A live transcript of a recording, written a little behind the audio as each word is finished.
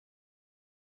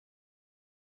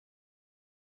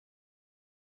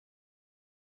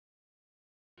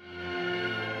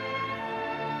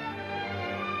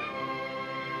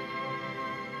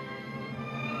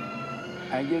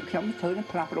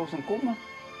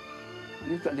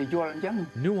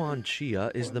Nuon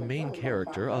Chia is the main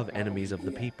character of Enemies of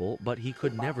the People, but he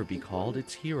could never be called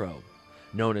its hero.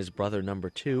 Known as Brother Number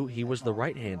 2, he was the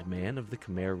right-hand man of the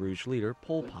Khmer Rouge leader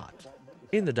Pol Pot.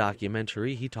 In the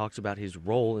documentary, he talks about his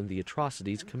role in the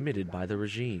atrocities committed by the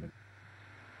regime.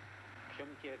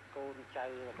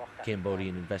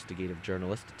 Cambodian investigative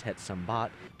journalist Thet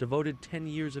Sambath devoted 10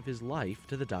 years of his life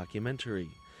to the documentary.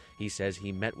 He says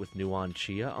he met with Nuon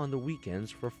Chia on the weekends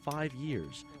for 5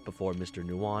 years before Mr.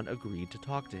 Nuon agreed to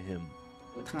talk to him.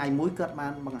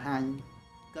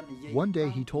 One day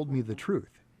he told me the truth.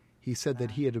 He said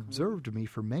that he had observed me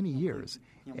for many years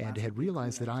and had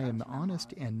realized that I am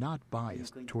honest and not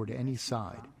biased toward any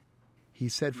side. He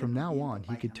said from now on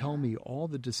he could tell me all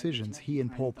the decisions he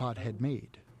and Pol Pot had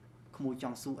made.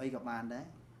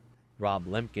 Rob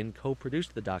Lemkin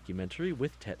co-produced the documentary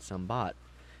with Thet Sambath.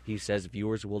 He says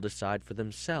viewers will decide for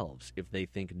themselves if they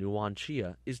think Nuon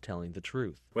Chia is telling the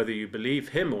truth. Whether you believe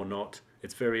him or not,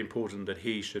 it's very important that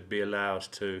he should be allowed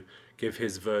to give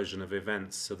his version of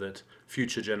events so that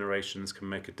future generations can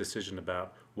make a decision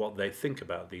about what they think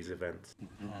about these events.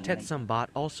 Thet Sambath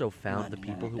also found the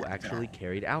people who actually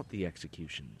carried out the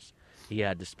executions. He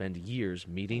had to spend years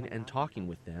meeting and talking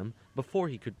with them before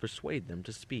he could persuade them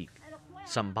to speak.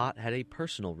 Sambath had a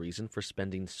personal reason for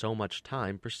spending so much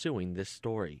time pursuing this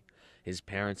story. His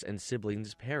parents and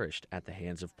siblings perished at the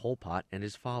hands of Pol Pot and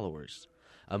his followers.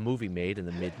 A movie made in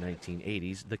the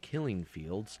mid-1980s, The Killing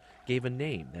Fields, gave a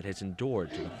name that has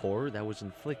endured to the horror that was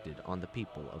inflicted on the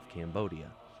people of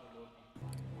Cambodia.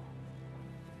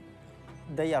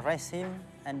 They arrested him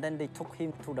and then they took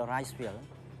him to the rice field.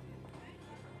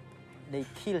 They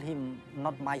killed him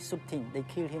not by shooting, they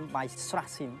killed him by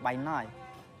slashing him by knife.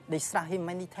 They struck him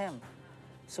many times.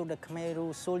 So the Khmer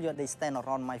Rouge soldier, they stand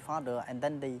around my father and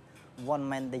then one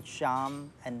man they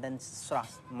jump and then struck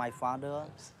my father.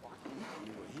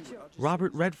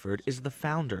 Robert Redford is the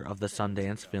founder of the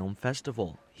Sundance Film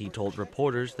Festival. He told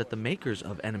reporters that the makers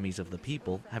of Enemies of the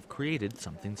People have created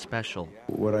something special.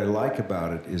 What I like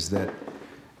about it is that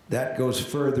goes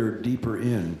further, deeper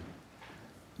in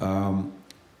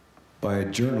by a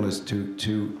journalist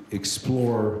to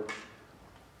explore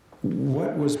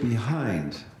what was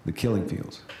behind the killing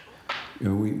fields. You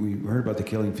know, we heard about the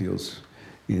killing fields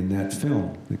in that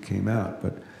film that came out,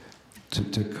 but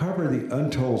to cover the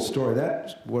untold story,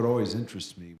 that's what always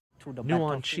interests me.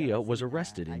 Nuon Chia was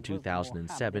arrested in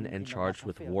 2007 and charged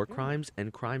with war crimes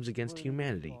and crimes against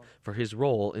humanity for his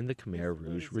role in the Khmer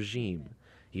Rouge regime.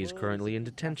 He is currently in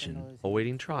detention,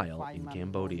 awaiting trial in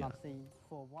Cambodia.